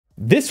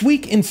This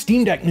week in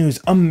Steam Deck news,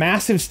 a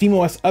massive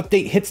SteamOS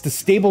update hits the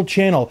stable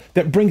channel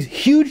that brings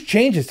huge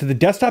changes to the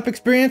desktop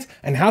experience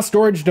and how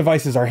storage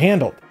devices are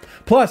handled.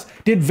 Plus,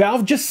 did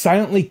Valve just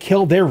silently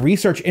kill their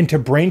research into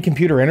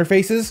brain-computer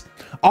interfaces?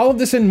 All of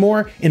this and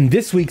more in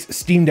this week's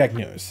Steam Deck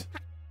news.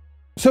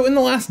 So in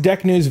the last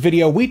Deck News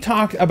video, we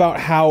talked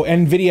about how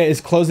NVIDIA is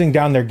closing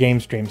down their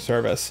game stream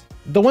service.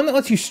 The one that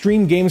lets you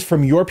stream games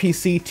from your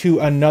PC to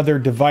another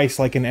device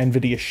like an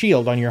NVIDIA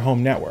Shield on your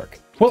home network.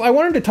 Well, I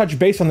wanted to touch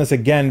base on this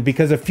again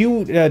because a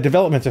few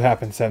developments have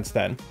happened since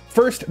then.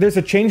 First, there's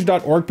a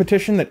change.org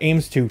petition that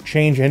aims to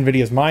change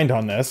NVIDIA's mind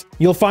on this.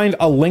 You'll find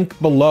a link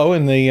below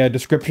in the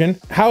description.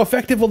 How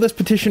effective will this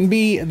petition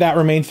be? That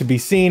remains to be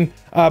seen,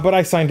 but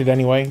I signed it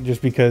anyway,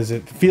 just because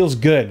it feels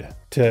good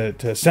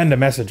to send a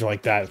message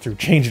like that through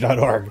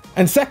change.org.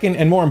 And second,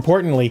 and more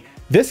importantly,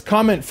 this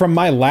comment from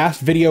my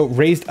last video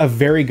raised a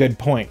very good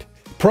point.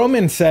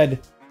 Promin said,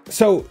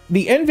 so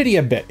the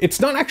NVIDIA bit, it's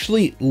not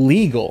actually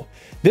legal.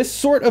 This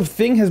sort of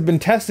thing has been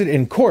tested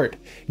in court.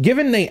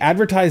 Given they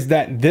advertise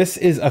that this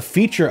is a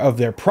feature of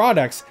their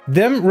products,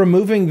 them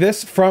removing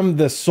this from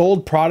the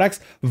sold products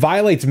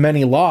violates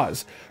many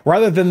laws,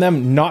 rather than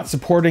them not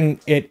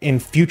supporting it in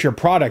future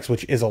products,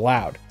 which is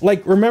allowed.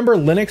 Like, remember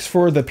Linux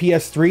for the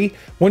PS3?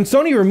 When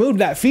Sony removed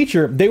that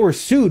feature, they were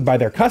sued by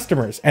their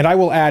customers, and I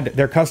will add,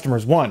 their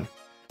customers won.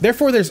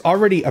 Therefore, there's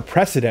already a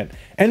precedent.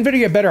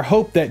 NVIDIA better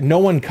hope that no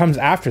one comes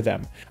after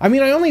them. I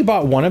mean, I only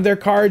bought one of their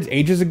cards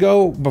ages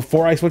ago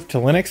before I switched to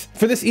Linux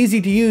for this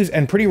easy to use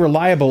and pretty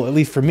reliable, at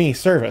least for me,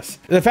 service.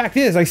 The fact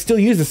is, I still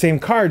use the same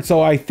card,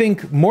 so I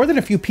think more than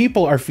a few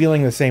people are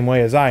feeling the same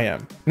way as I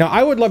am. Now,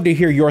 I would love to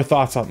hear your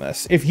thoughts on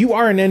this. If you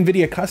are an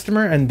NVIDIA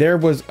customer and there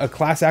was a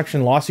class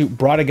action lawsuit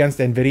brought against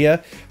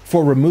NVIDIA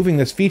for removing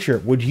this feature,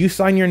 would you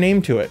sign your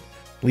name to it?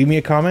 Leave me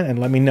a comment and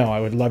let me know. I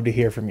would love to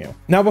hear from you.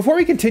 Now, before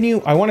we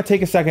continue, I want to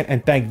take a second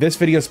and thank this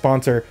video's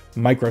sponsor,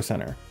 Micro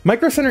Center.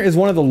 Micro Center is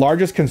one of the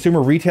largest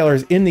consumer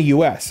retailers in the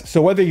US, so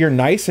whether you're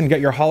nice and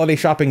get your holiday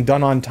shopping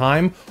done on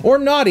time, or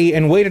naughty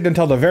and waited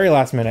until the very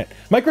last minute,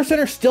 Micro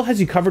Center still has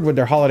you covered with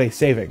their holiday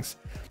savings.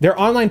 Their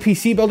online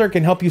PC builder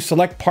can help you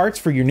select parts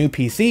for your new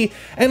PC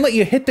and let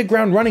you hit the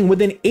ground running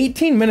within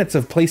 18 minutes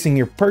of placing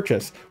your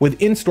purchase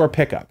with in-store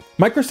pickup.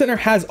 Micro Center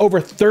has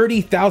over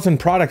 30,000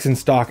 products in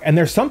stock, and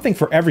there's something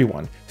for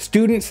everyone.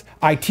 Students,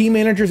 IT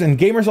managers, and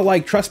gamers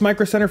alike trust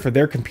Micro Center for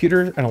their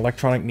computer and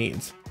electronic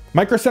needs.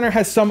 Micro Center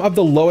has some of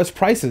the lowest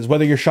prices,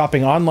 whether you're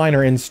shopping online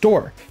or in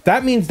store.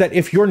 That means that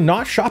if you're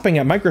not shopping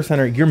at Micro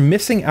Center, you're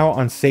missing out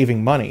on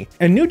saving money.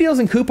 And new deals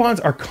and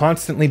coupons are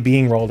constantly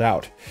being rolled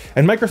out.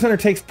 And Micro Center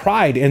takes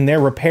pride in their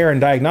repair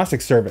and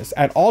diagnostic service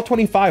at all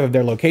 25 of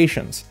their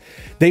locations.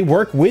 They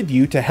work with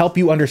you to help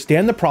you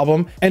understand the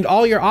problem and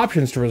all your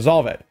options to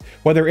resolve it.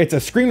 Whether it's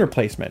a screen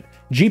replacement,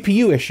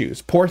 GPU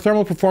issues, poor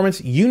thermal performance,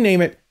 you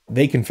name it,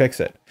 they can fix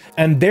it.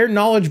 And their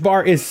knowledge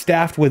bar is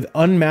staffed with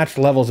unmatched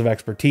levels of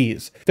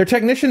expertise. Their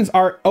technicians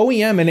are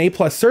OEM and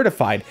A+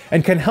 certified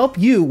and can help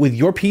you with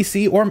your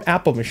PC or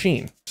Apple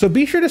machine. So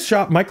be sure to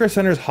shop Micro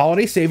Center's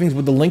holiday savings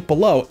with the link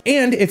below.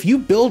 And if you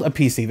build a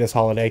PC this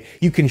holiday,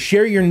 you can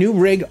share your new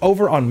rig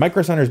over on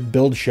Micro Center's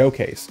Build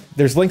Showcase.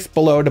 There's links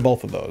below to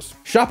both of those.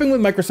 Shopping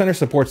with Micro Center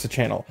supports the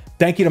channel.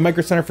 Thank you to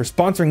Micro Center for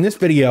sponsoring this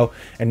video,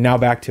 and now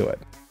back to it.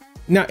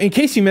 Now, in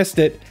case you missed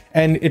it,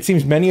 and it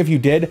seems many of you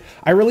did,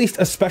 I released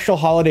a special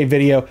holiday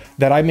video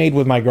that I made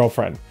with my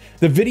girlfriend.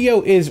 The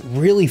video is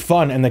really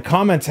fun and the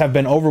comments have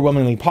been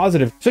overwhelmingly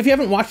positive, so if you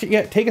haven't watched it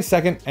yet, take a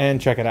second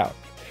and check it out.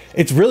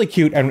 It's really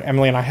cute, and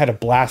Emily and I had a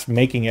blast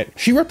making it.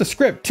 She wrote the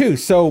script too,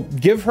 so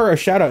give her a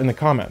shout out in the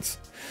comments.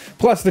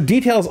 Plus, the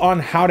details on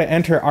how to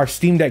enter our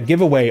Steam Deck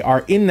giveaway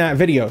are in that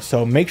video,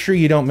 so make sure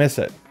you don't miss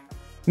it.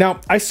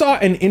 Now, I saw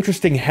an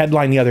interesting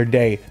headline the other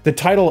day. The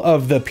title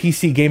of the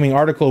PC gaming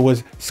article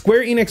was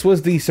 "Square Enix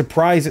was the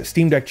surprise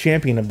Steam Deck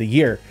champion of the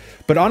year."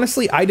 But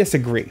honestly, I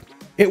disagree.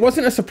 It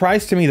wasn't a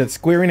surprise to me that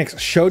Square Enix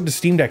showed the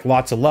Steam Deck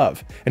lots of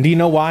love. And do you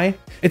know why?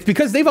 It's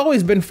because they've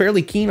always been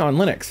fairly keen on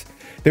Linux.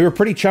 They were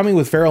pretty chummy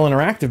with Feral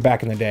Interactive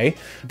back in the day.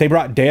 They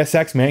brought Deus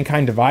Ex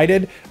Mankind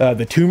Divided,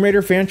 the Tomb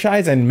Raider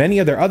franchise, and many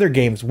of their other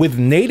games with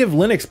native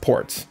Linux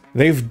ports.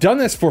 They've done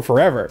this for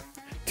forever.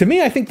 To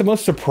me, I think the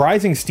most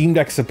surprising Steam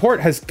Deck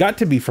support has got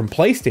to be from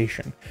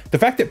PlayStation. The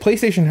fact that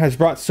PlayStation has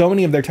brought so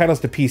many of their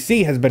titles to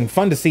PC has been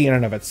fun to see in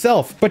and of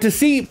itself, but to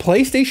see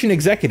PlayStation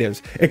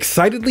executives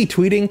excitedly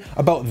tweeting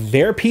about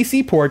their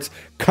PC ports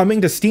coming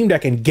to Steam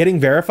Deck and getting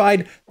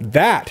verified,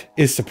 that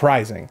is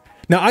surprising.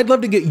 Now, I'd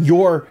love to get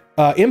your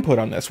input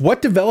on this.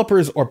 What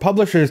developers or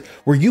publishers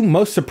were you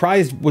most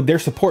surprised with their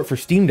support for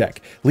Steam Deck?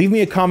 Leave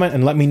me a comment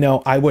and let me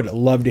know. I would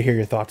love to hear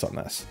your thoughts on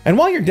this. And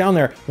while you're down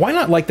there, why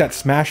not like that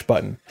smash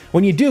button?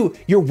 When you do,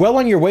 you're well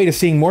on your way to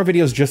seeing more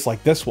videos just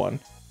like this one.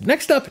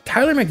 Next up,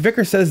 Tyler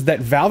McVicker says that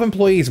Valve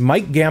employees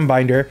Mike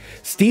Gambinder,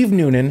 Steve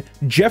Noonan,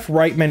 Jeff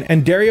Reitman,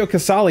 and Dario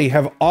Casali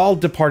have all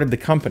departed the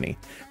company.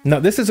 Now,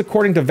 this is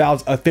according to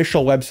Valve's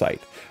official website.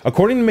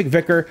 According to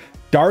McVicker,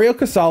 Dario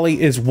Casali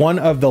is one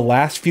of the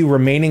last few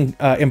remaining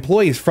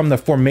employees from the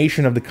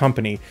formation of the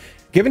company.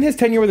 Given his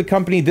tenure with the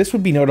company, this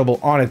would be notable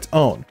on its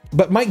own.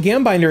 But Mike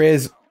Gambinder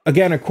is,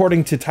 Again,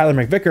 according to Tyler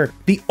McVicker,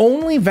 the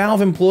only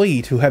Valve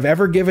employee to have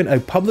ever given a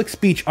public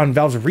speech on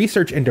Valve's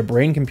research into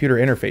brain-computer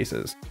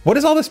interfaces. What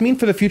does all this mean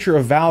for the future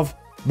of Valve?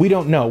 We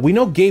don't know. We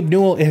know Gabe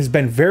Newell has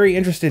been very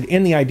interested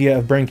in the idea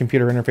of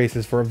brain-computer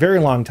interfaces for a very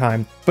long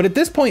time, but at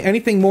this point,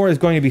 anything more is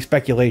going to be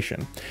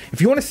speculation. If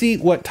you want to see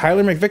what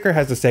Tyler McVicker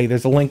has to say,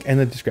 there's a link in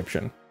the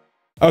description.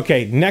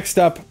 Okay, next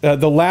up,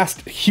 the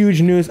last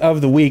huge news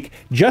of the week.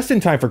 Just in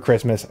time for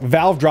Christmas,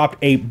 Valve dropped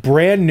a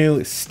brand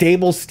new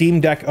stable Steam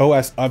Deck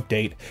OS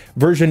update,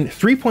 version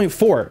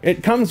 3.4.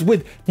 It comes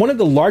with one of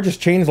the largest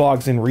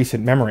changelogs in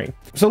recent memory.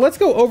 So let's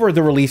go over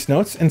the release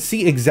notes and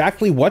see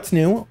exactly what's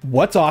new,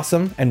 what's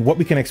awesome, and what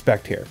we can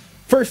expect here.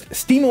 First,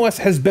 SteamOS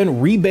has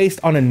been rebased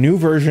on a new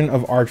version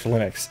of Arch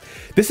Linux.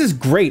 This is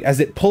great as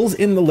it pulls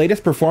in the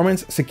latest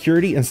performance,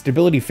 security, and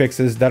stability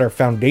fixes that are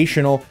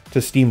foundational to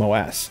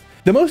SteamOS.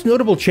 The most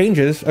notable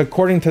changes,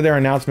 according to their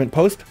announcement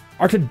post,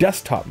 are to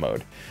desktop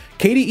mode.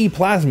 KDE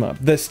Plasma,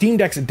 the Steam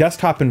Deck's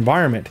desktop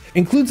environment,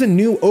 includes a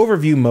new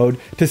overview mode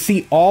to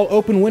see all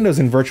open windows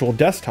in virtual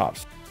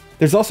desktops.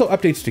 There's also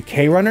updates to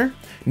KRunner,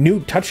 new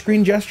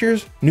touchscreen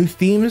gestures, new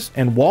themes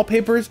and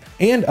wallpapers,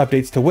 and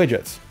updates to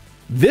widgets.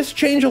 This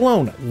change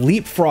alone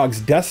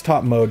leapfrogs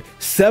desktop mode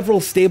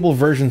several stable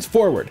versions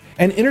forward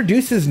and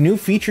introduces new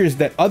features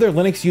that other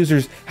Linux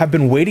users have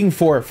been waiting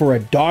for a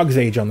dog's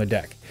age on the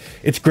deck.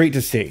 It's great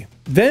to see.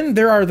 Then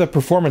there are the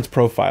performance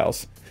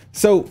profiles.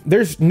 So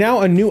there's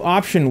now a new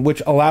option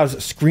which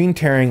allows screen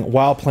tearing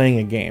while playing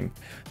a game.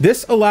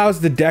 This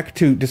allows the deck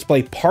to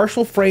display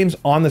partial frames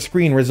on the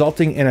screen,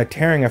 resulting in a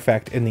tearing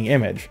effect in the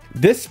image.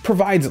 This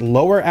provides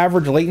lower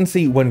average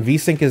latency when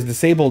VSync is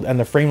disabled and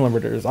the frame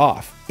limiter is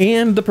off.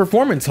 And the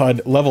performance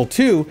HUD level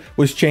 2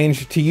 was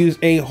changed to use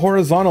a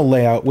horizontal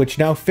layout, which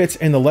now fits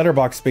in the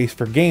letterbox space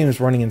for games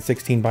running in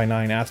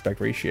 16:9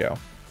 aspect ratio.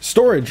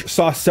 Storage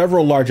saw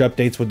several large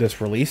updates with this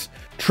release.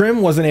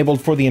 Trim was enabled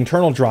for the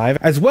internal drive,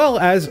 as well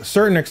as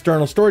certain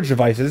external storage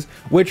devices,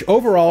 which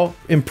overall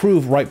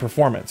improve write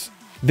performance.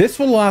 This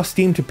will allow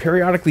Steam to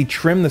periodically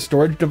trim the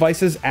storage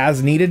devices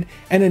as needed,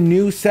 and a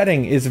new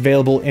setting is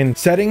available in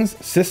Settings,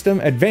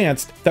 System,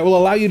 Advanced that will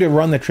allow you to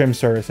run the trim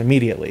service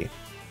immediately.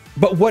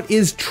 But what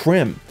is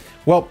trim?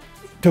 Well,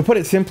 to put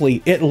it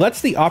simply, it lets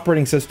the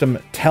operating system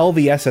tell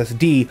the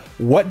SSD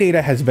what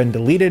data has been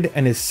deleted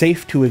and is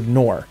safe to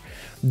ignore.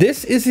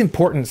 This is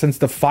important since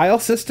the file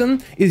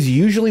system is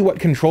usually what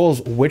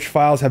controls which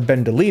files have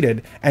been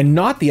deleted and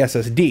not the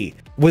SSD.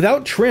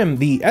 Without trim,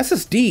 the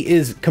SSD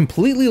is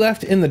completely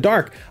left in the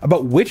dark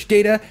about which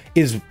data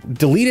is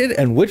deleted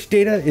and which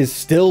data is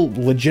still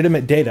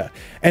legitimate data,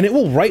 and it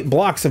will write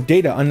blocks of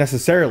data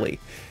unnecessarily.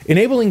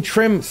 Enabling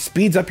trim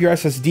speeds up your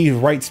SSD's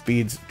write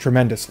speeds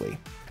tremendously.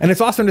 And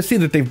it's awesome to see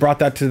that they've brought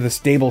that to the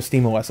stable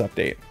SteamOS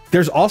update.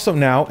 There's also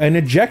now an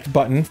eject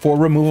button for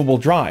removable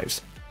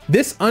drives.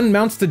 This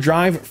unmounts the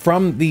drive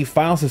from the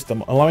file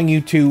system, allowing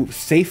you to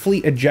safely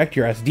eject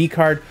your SD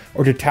card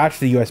or detach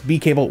the USB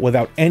cable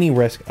without any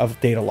risk of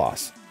data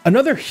loss.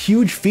 Another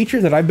huge feature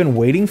that I've been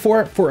waiting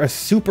for a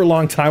super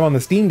long time on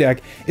the Steam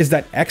Deck is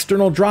that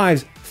external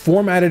drives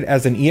formatted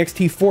as an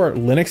ext4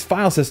 Linux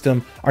file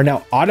system are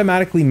now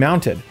automatically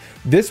mounted.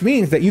 This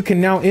means that you can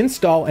now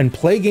install and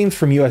play games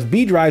from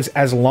USB drives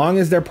as long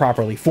as they're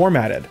properly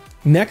formatted.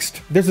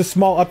 Next, there's a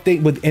small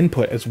update with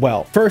input as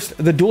well. First,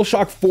 the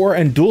DualShock 4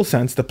 and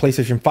DualSense, the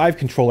PlayStation 5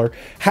 controller,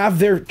 have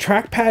their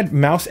trackpad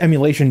mouse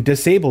emulation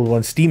disabled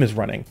when Steam is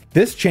running.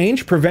 This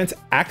change prevents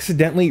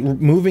accidentally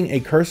moving a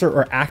cursor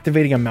or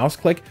activating a mouse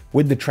click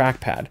with the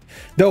trackpad.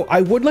 Though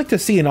I would like to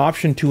see an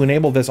option to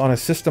enable this on a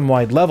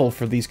system-wide level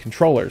for these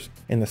controllers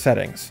in the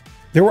settings.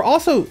 There were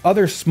also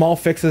other small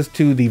fixes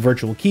to the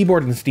virtual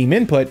keyboard and Steam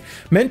input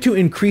meant to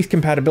increase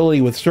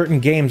compatibility with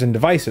certain games and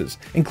devices,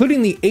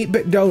 including the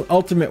 8BitDo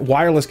Ultimate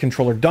Wireless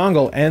Controller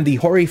dongle and the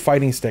Hori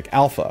Fighting Stick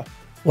Alpha.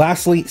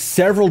 Lastly,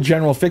 several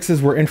general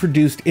fixes were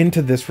introduced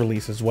into this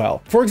release as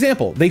well. For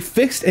example, they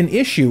fixed an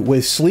issue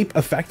with sleep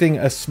affecting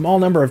a small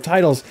number of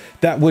titles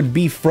that would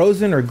be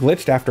frozen or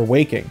glitched after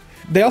waking.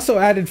 They also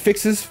added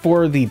fixes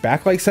for the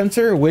backlight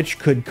sensor, which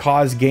could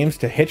cause games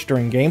to hitch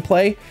during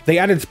gameplay. They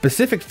added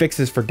specific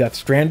fixes for Death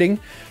Stranding,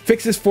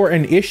 fixes for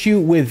an issue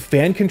with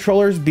fan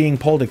controllers being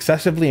pulled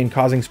excessively and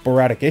causing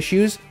sporadic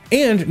issues,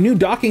 and new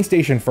docking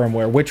station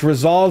firmware, which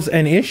resolves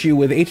an issue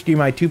with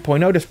HDMI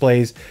 2.0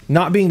 displays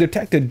not being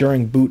detected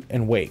during boot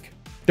and wake.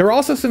 There are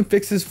also some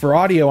fixes for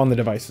audio on the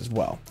device as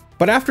well.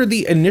 But after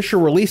the initial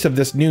release of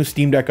this new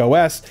Steam Deck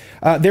OS,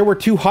 there were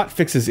two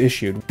hotfixes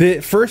issued. The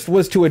first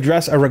was to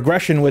address a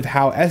regression with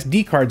how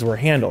SD cards were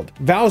handled.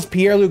 Valve's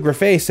Pierre-Luc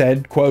Graffet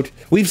said, quote,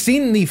 "We've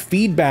seen the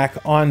feedback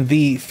on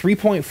the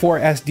 3.4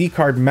 SD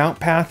card mount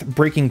path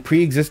breaking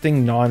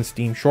pre-existing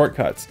non-Steam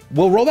shortcuts.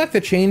 We'll roll back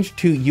the change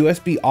to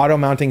USB auto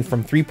mounting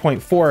from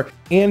 3.4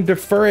 and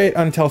defer it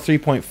until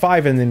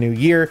 3.5 in the new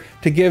year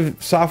to give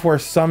software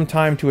some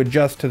time to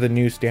adjust to the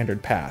new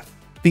standard path."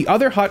 The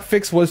other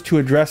hotfix was to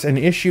address an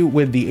issue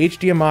with the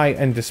HDMI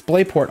and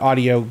DisplayPort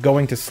audio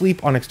going to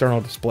sleep on external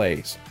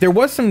displays. There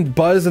was some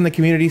buzz in the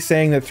community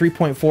saying that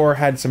 3.4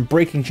 had some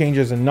breaking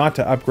changes and not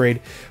to upgrade,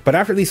 but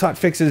after these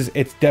hotfixes,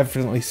 it's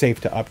definitely safe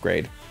to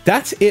upgrade.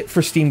 That's it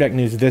for Steam Deck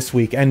news this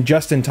week, and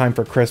just in time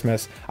for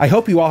Christmas. I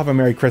hope you all have a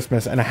Merry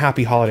Christmas and a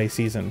happy holiday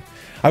season.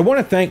 I want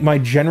to thank my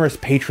generous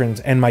patrons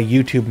and my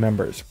YouTube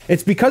members.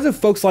 It's because of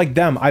folks like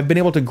them I've been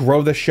able to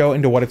grow this show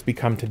into what it's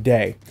become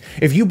today.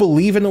 If you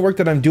believe in the work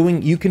that I'm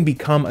doing, you can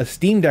become a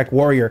Steam Deck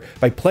warrior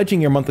by pledging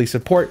your monthly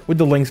support with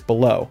the links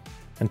below.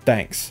 And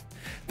thanks.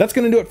 That's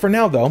going to do it for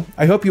now though.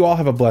 I hope you all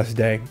have a blessed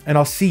day, and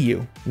I'll see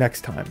you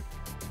next time.